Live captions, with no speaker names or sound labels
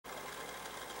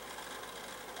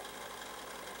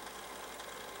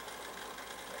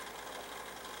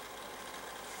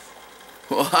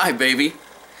Well, hi, baby.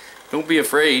 Don't be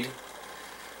afraid.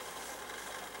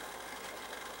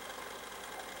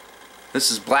 This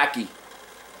is Blackie.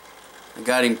 I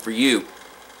got him for you.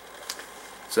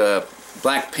 It's a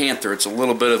Black Panther. It's a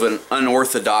little bit of an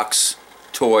unorthodox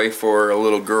toy for a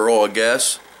little girl, I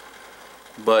guess.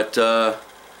 But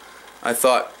I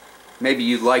thought maybe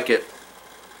you'd like it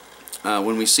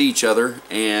when we see each other.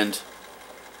 And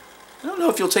I don't know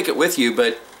if you'll take it with you,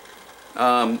 but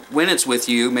when it's with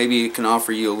you, maybe it can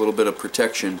offer you a little bit of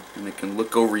protection, and it can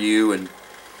look over you and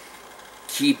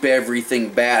keep everything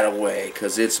bad away,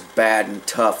 because it's bad and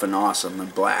tough and awesome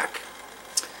and black.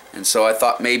 And so I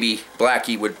thought maybe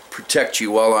Blackie would protect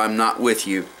you while I'm not with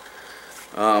you.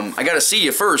 I got to see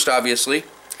you first, obviously.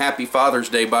 Happy Father's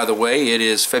Day, by the way. It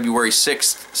is February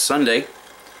 6th, Sunday.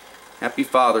 Happy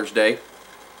Father's Day.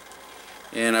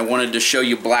 And I wanted to show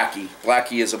you Blackie.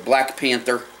 Blackie is a Black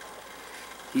Panther.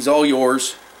 He's all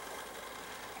yours.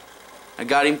 I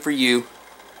got him for you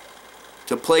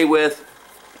to play with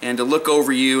and to look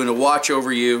over you and to watch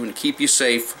over you and to keep you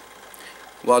safe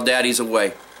while Daddy's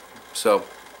away. So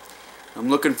I'm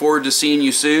looking forward to seeing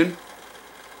you soon,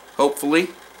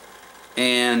 hopefully,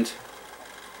 and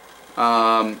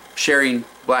sharing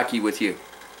Blackie with you.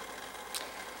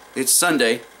 It's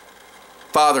Sunday,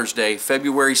 Father's Day,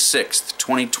 February 6th,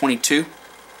 2022.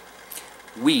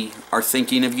 We are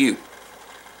thinking of you.